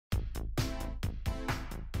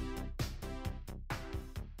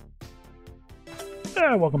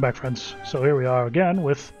Welcome back, friends. So here we are again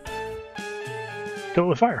with Kill It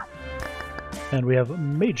With Fire. And we have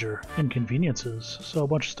major inconveniences. So a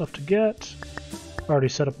bunch of stuff to get. Already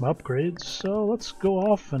set up my upgrades, so let's go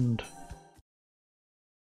off and...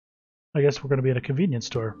 I guess we're going to be at a convenience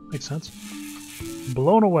store. Makes sense.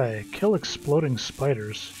 Blown away. Kill exploding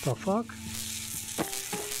spiders. The fuck?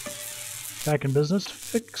 Back in business.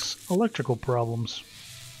 Fix electrical problems.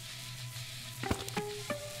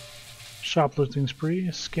 Shoplifting spree.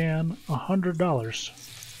 Scan $100.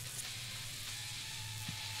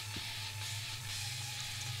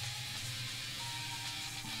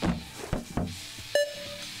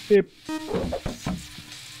 Beep.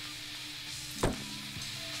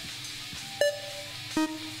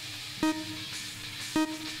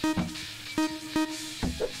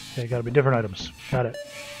 Okay, gotta be different items. Got it.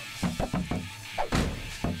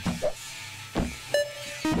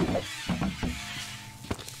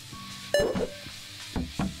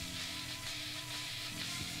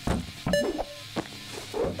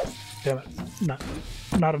 Damn it.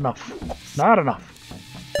 Not enough. Not enough.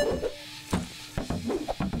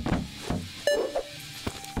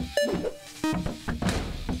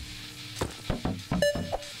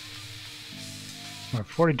 We're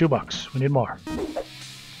 42 bucks. We need more.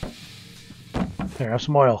 There, have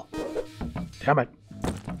some oil. Damn it.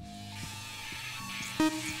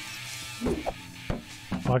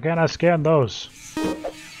 Why can't I scan those?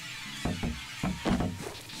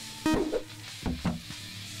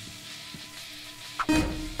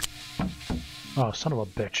 Oh, son of a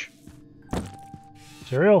bitch.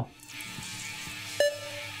 Cereal?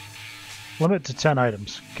 Limit to 10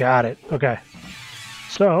 items. Got it. Okay.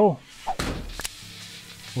 So,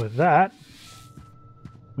 with that,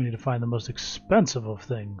 we need to find the most expensive of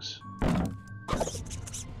things.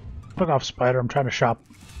 Fuck off, spider. I'm trying to shop.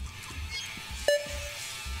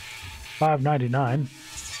 $5.99.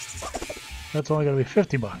 That's only going to be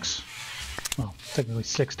 50 bucks. Well, technically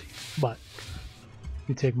 60, but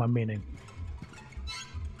you take my meaning.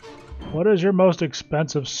 What is your most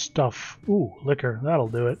expensive stuff? Ooh, liquor. That'll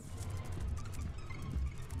do it.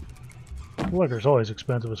 Liquor's always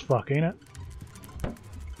expensive as fuck, ain't it?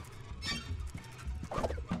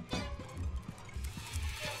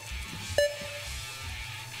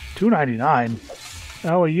 $2.99?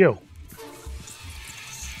 How are you?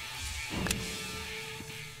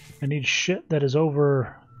 I need shit that is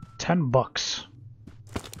over 10 bucks.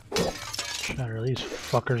 Shatter these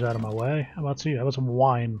fuckers out of my way. How about you? How about some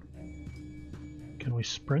wine? Can we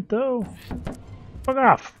sprint though? Fuck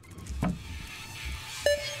off!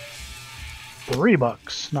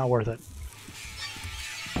 $3. Not worth it.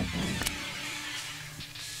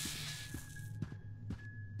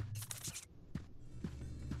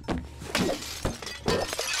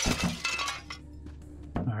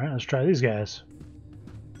 Alright, let's try these guys.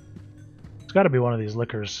 It's gotta be one of these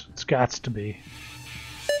liquors. It's gots to be.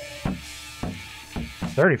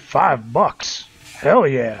 35 bucks! Hell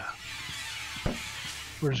yeah!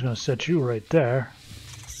 We're just gonna set you right there.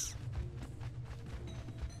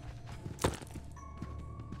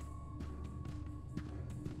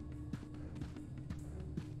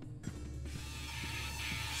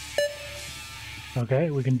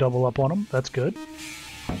 Okay, we can double up on them. That's good.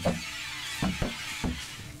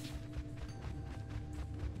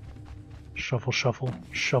 Shuffle, shuffle,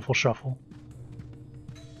 shuffle, shuffle.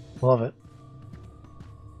 Love it.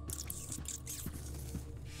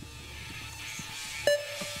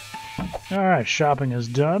 Alright, shopping is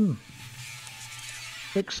done.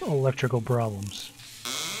 Fix electrical problems.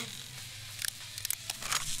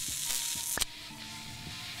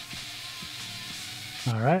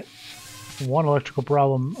 Alright. One electrical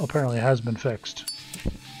problem apparently has been fixed.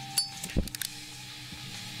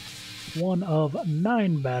 One of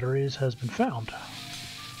 9 batteries has been found.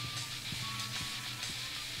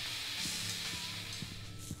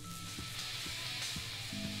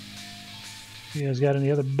 You guys got any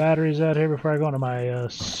other batteries out here before I go into my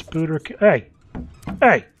spooder? Hey!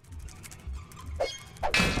 Hey!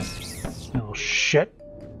 Oh shit.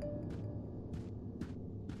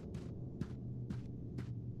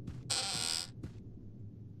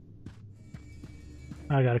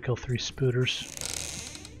 I gotta kill 3 spooders.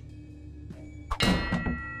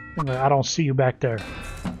 I don't see you back there.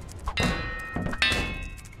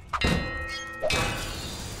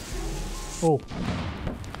 Oh.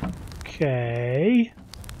 Okay.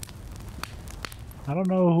 I don't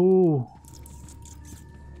know who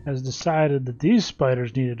has decided that these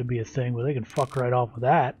spiders needed to be a thing, but they can fuck right off with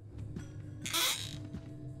that.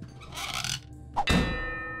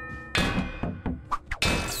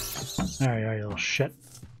 There you are, you little shit.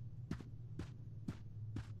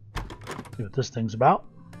 See what this thing's about.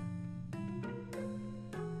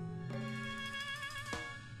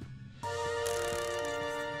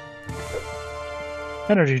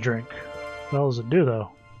 Energy drink. What the hell does it do, though?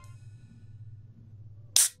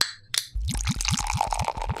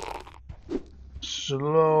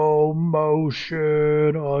 Slow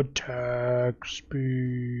motion attack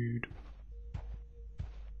speed.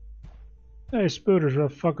 Hey, Spooders, where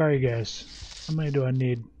the fuck are you guys? How many do I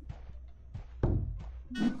need?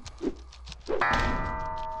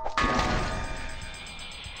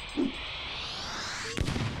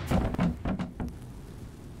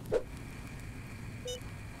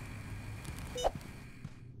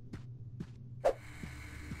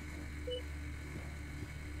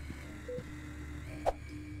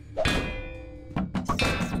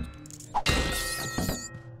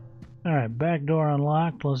 Alright, back door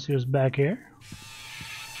unlocked. Let's see what's back here.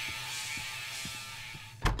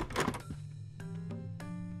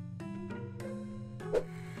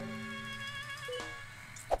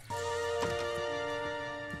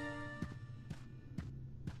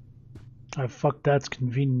 I fucked that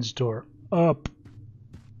convenience store up.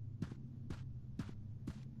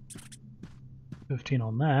 15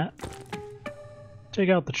 on that. Take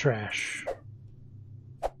out the trash.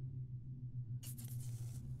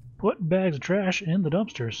 Put bags of trash in the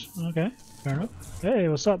dumpsters. Okay, fair enough. Hey,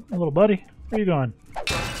 what's up, little buddy? Where you going?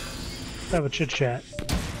 Let's have a chit chat.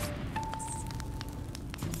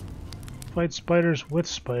 Fight spiders with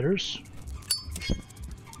spiders.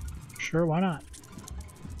 Sure, why not?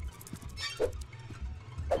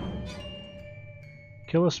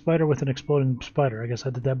 Kill a spider with an exploding spider. I guess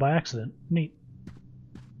I did that by accident. Neat.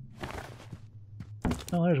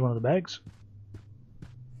 Oh, there's one of the bags.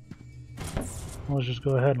 Let's just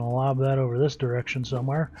go ahead and lob that over this direction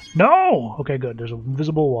somewhere. No! Okay, good. There's a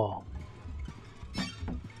visible wall.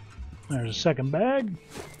 There's a second bag.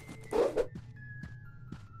 I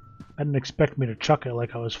didn't expect me to chuck it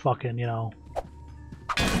like I was fucking, you know.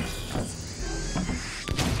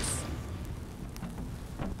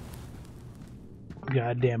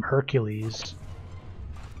 Goddamn Hercules.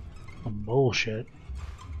 Some bullshit.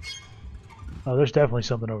 Oh, there's definitely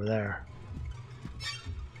something over there.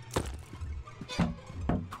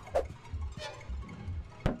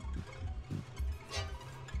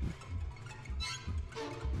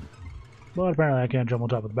 But apparently I can't jump on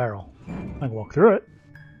top of the barrel. I can walk through it,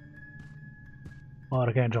 but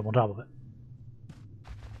I can't jump on top of it.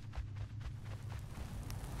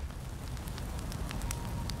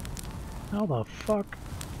 How the fuck?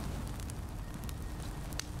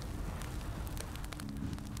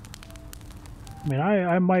 I mean,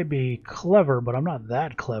 I might be clever, but I'm not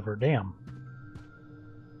that clever, damn.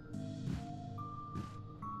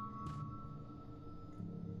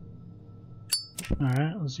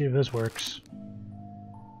 Alright, let's see if this works.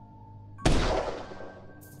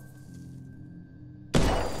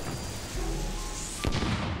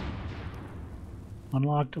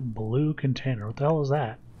 Unlocked a blue container. What the hell is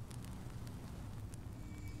that?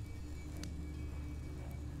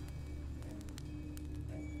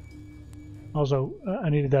 Also, I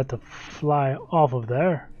needed that to fly off of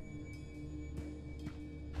there.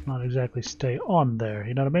 Not exactly stay on there,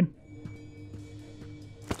 you know what I mean?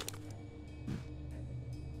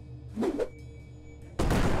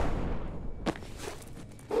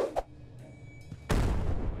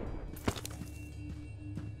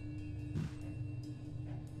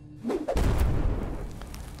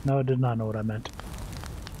 No, it did not know what I meant.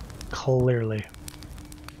 Clearly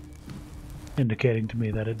indicating to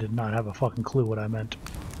me that it did not have a fucking clue what I meant.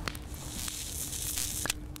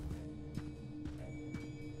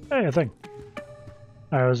 Hey, a thing.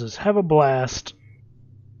 Alright, let's just have a blast.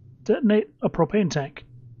 Detonate a propane tank.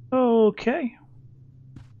 Okay.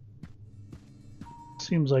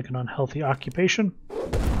 Seems like an unhealthy occupation.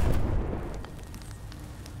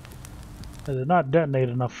 It did not detonate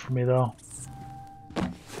enough for me, though.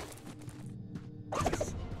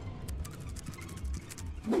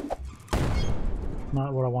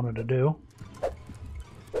 Not what I wanted to do.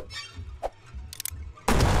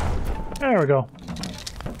 There we go.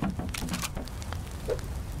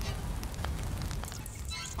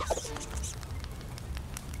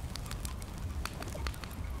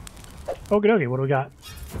 Okie dokie, what do we got?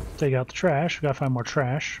 Take out the trash. We gotta find more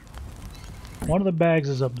trash. One of the bags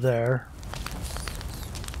is up there.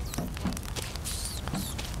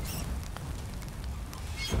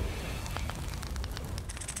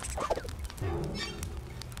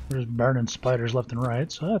 There's burning spiders left and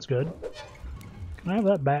right, so that's good. Can I have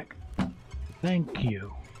that back? Thank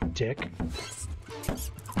you, dick.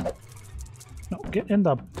 No, get in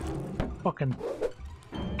the fucking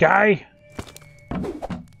guy.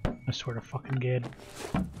 I swear to fucking God.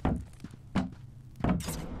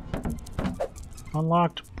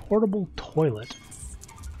 Unlocked portable toilet.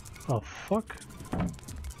 Oh, fuck.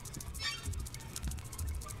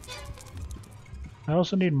 I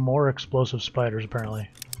also need more explosive spiders, apparently.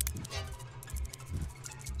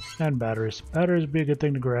 And batteries. Batteries would be a good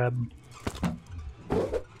thing to grab.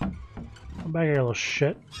 Come back here, little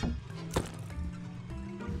shit.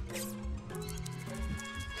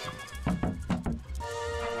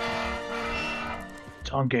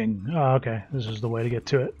 Dunking. Oh, okay. This is the way to get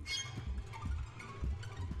to it.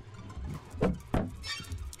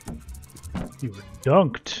 You were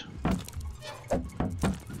dunked.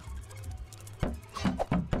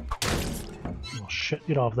 Oh shit,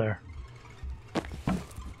 get off there.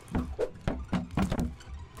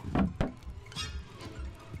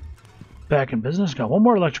 Back in business. Got one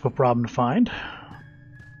more electrical problem to find.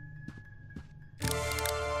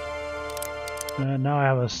 And now I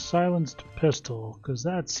have a silenced pistol, because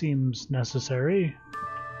that seems necessary.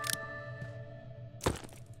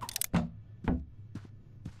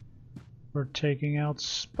 For taking out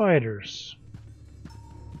spiders.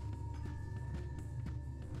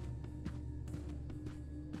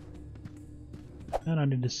 And I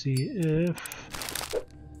need to see if...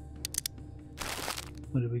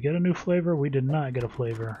 Did we get a new flavor? We did not get a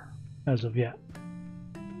flavor as of yet.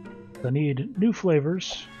 I need new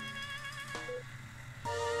flavors.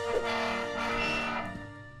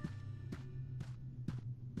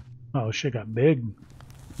 Oh, shit got big.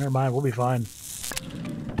 Never mind, we'll be fine.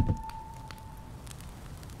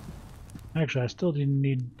 Actually, I still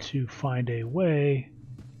need to find a way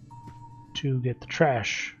to get the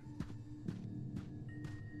trash.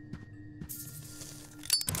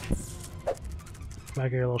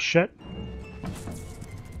 Back here, little shit.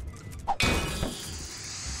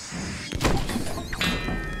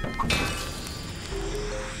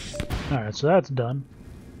 Alright, so that's done.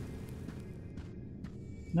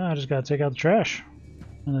 Now I just gotta take out the trash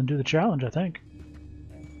and then do the challenge, I think.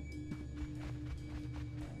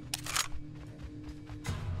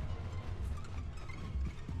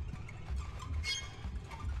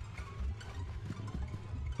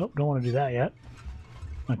 Oh, don't want to do that yet.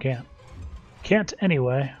 I can't. Can't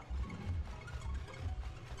anyway.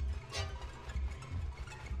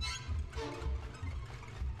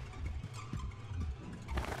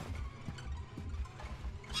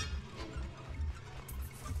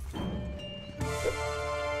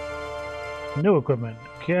 New equipment.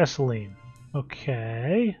 Gasoline.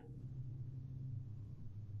 Okay.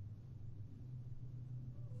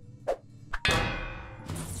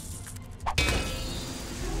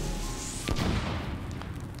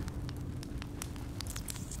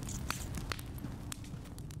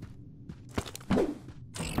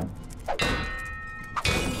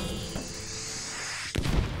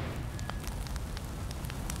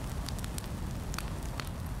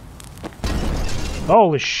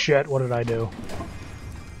 Holy shit, what did I do?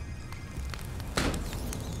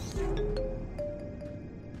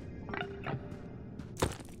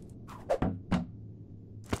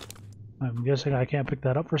 I'm guessing I can't pick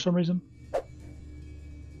that up for some reason.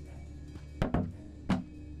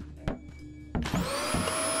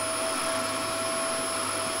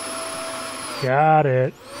 Got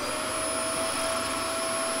it.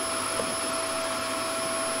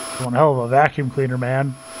 One hell of a vacuum cleaner,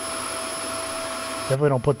 man. Definitely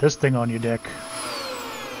don't put this thing on you, dick.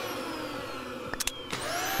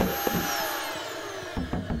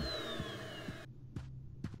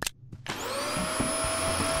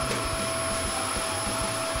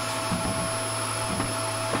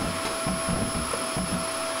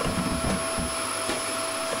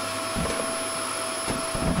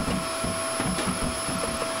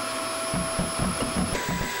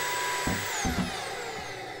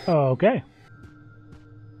 Okay.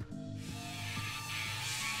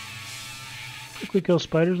 Quickly kill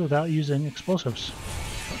spiders without using explosives.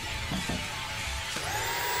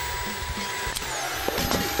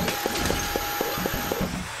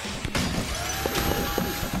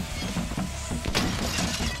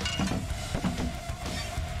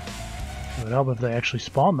 It would help if they actually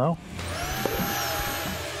spawn, though.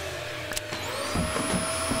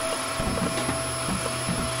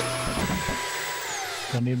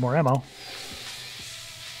 Gonna need more ammo.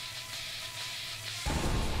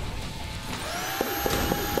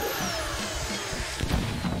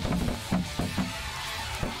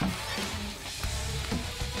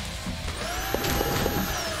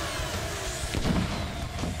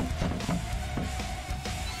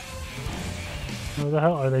 What the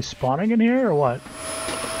hell? Are they spawning in here or what?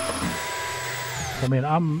 I mean,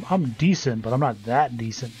 I'm decent, but I'm not that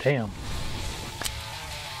decent. Damn.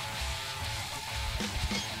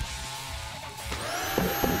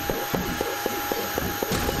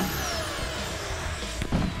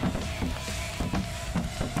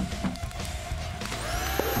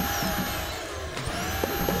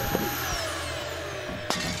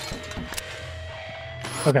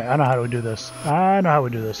 Okay, I know how to do this. I know how we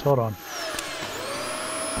do this. Hold on.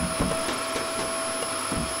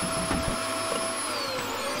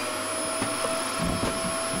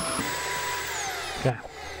 Okay.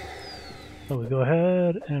 So we go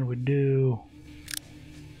ahead and we do...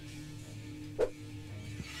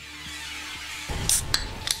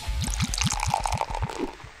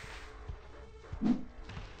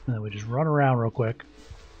 And then we just run around real quick.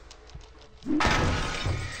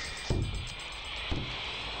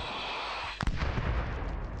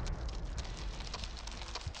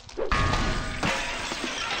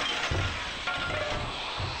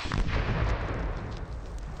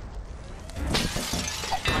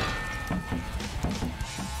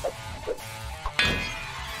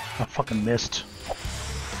 I fucking missed.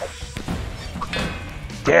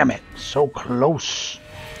 Damn it, so close.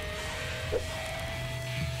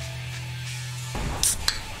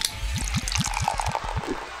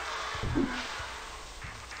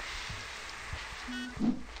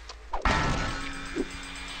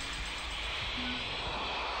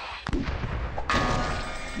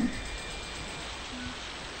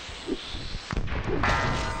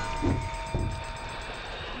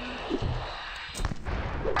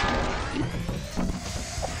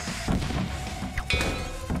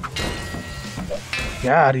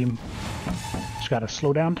 Got him. Just gotta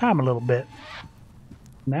slow down time a little bit.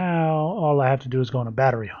 Now all I have to do is go on a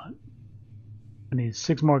battery hunt. I need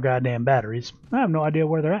 6 more goddamn batteries. I have no idea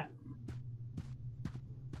where they're at.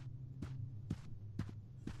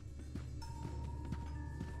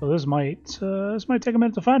 So this might take a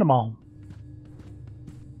minute to find them all.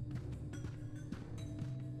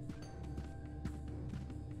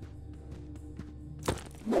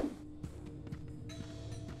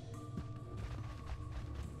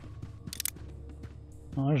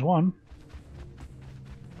 Well, there's one.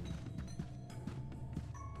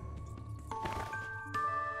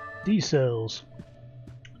 D cells.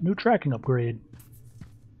 New tracking upgrade.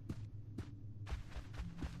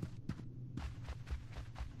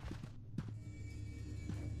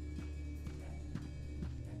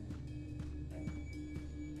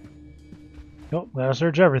 Oh, gotta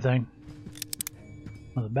search everything.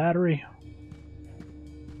 Another battery.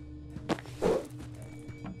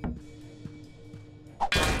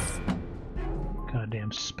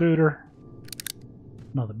 Goddamn spooder.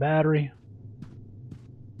 Another battery.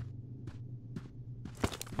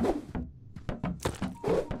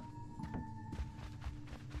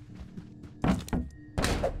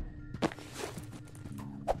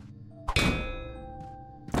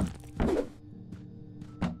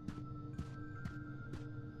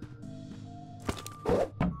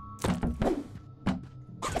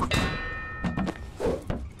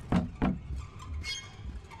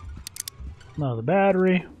 Another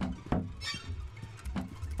battery.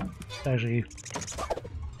 Actually,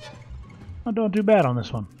 I'm doing too bad on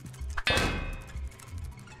this one.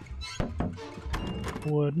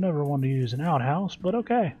 Would never want to use an outhouse, but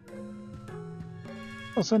okay.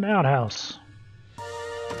 What's an outhouse?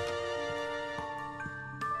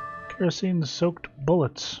 Kerosene-soaked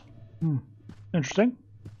bullets. Interesting.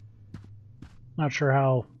 Not sure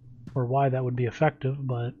how or why that would be effective,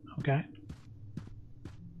 but okay.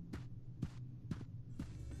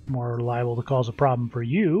 More liable to cause a problem for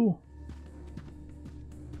you.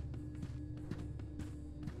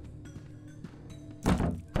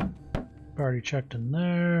 Already checked in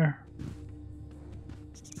there.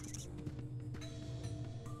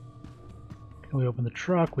 Can we open the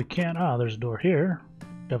truck? We can't. Ah, there's a door here.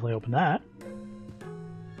 Definitely open that.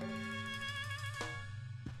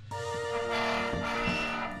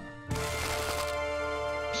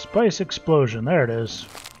 Spice explosion. There it is.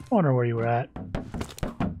 Wonder where you were at.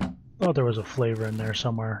 Thought there was a flavor in there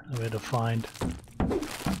somewhere that we had to find.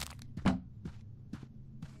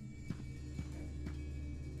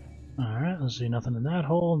 Alright, let's see. Nothing in that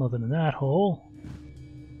hole, nothing in that hole.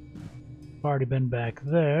 Already been back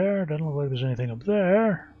there. Doesn't look like there's anything up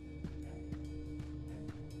there.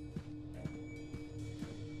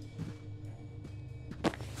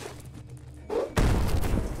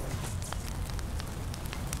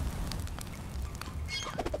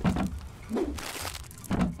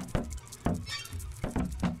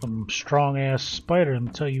 Some strong-ass spider, let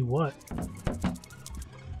me tell you what.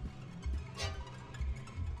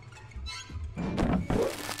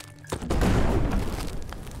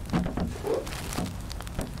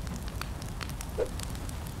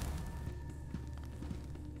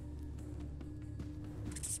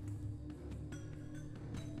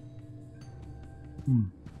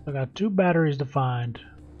 I got 2 batteries to find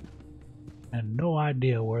and no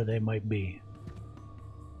idea where they might be.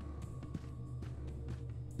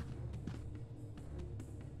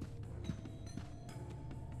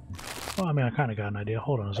 Well, I mean, I kind of got an idea.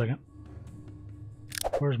 Hold on a second.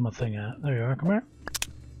 Where's my thing at? There you are. Come here.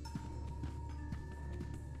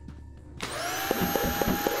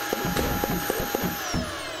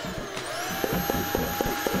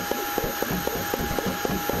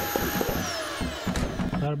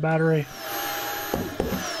 Is that a battery?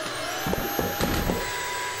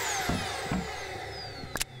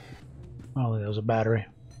 Oh, that was a battery.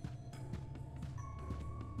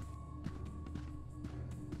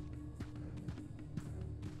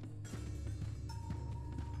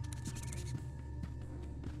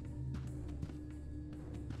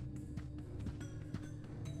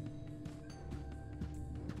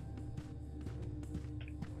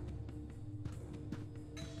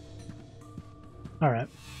 All right.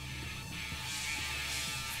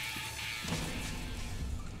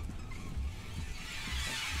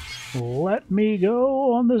 Let me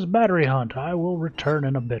go on this battery hunt. I will return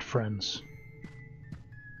in a bit, friends.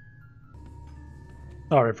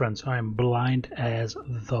 Alright, friends, I am blind as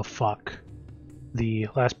the fuck. The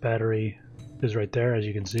last battery is right there, as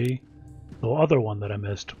you can see. The other one that I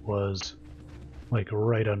missed was, like,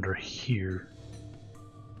 right under here.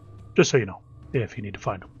 Just so you know, if you need to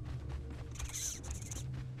find them.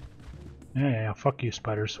 Yeah, fuck you,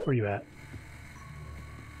 spiders. Where you at?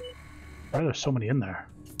 Why are there so many in there?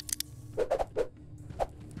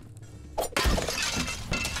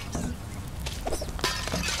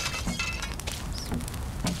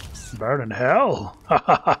 Burn in hell!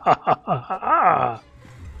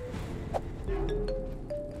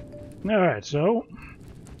 Alright, so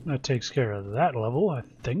that takes care of that level, I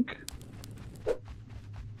think.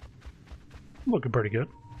 Looking pretty good.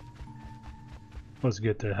 Let's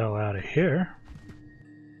get the hell out of here.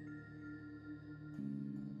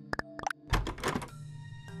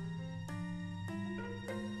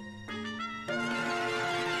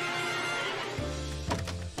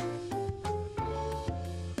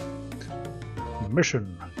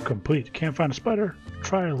 Mission complete. Can't find a spider?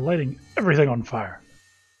 Try lighting everything on fire.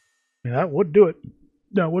 I mean, that would do it.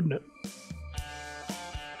 Now, wouldn't it?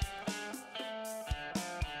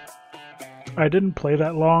 I didn't play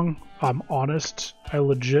that long. I'm honest. I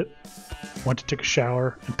legit went to take a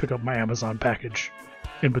shower and pick up my Amazon package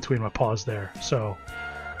in between my paws there. So,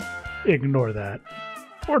 ignore that.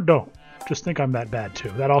 Or don't. Just think I'm that bad too.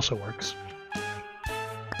 That also works.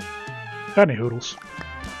 Any hoodles.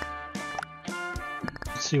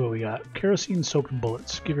 Let's see what we got. Kerosene-soaked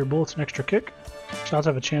bullets. Give your bullets an extra kick. Shots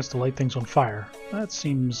have a chance to light things on fire. That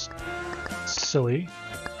seems silly.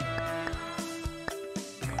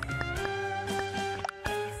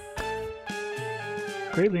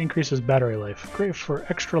 Greatly increases battery life. Great for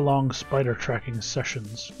extra long spider tracking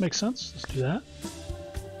sessions. Makes sense. Let's do that.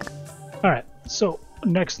 Alright, so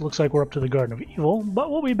next looks like we're up to the Garden of Evil,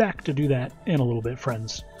 but we'll be back to do that in a little bit,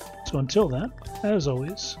 friends. So until then, as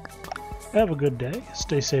always, have a good day,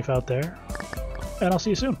 stay safe out there, and I'll see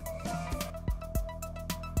you soon.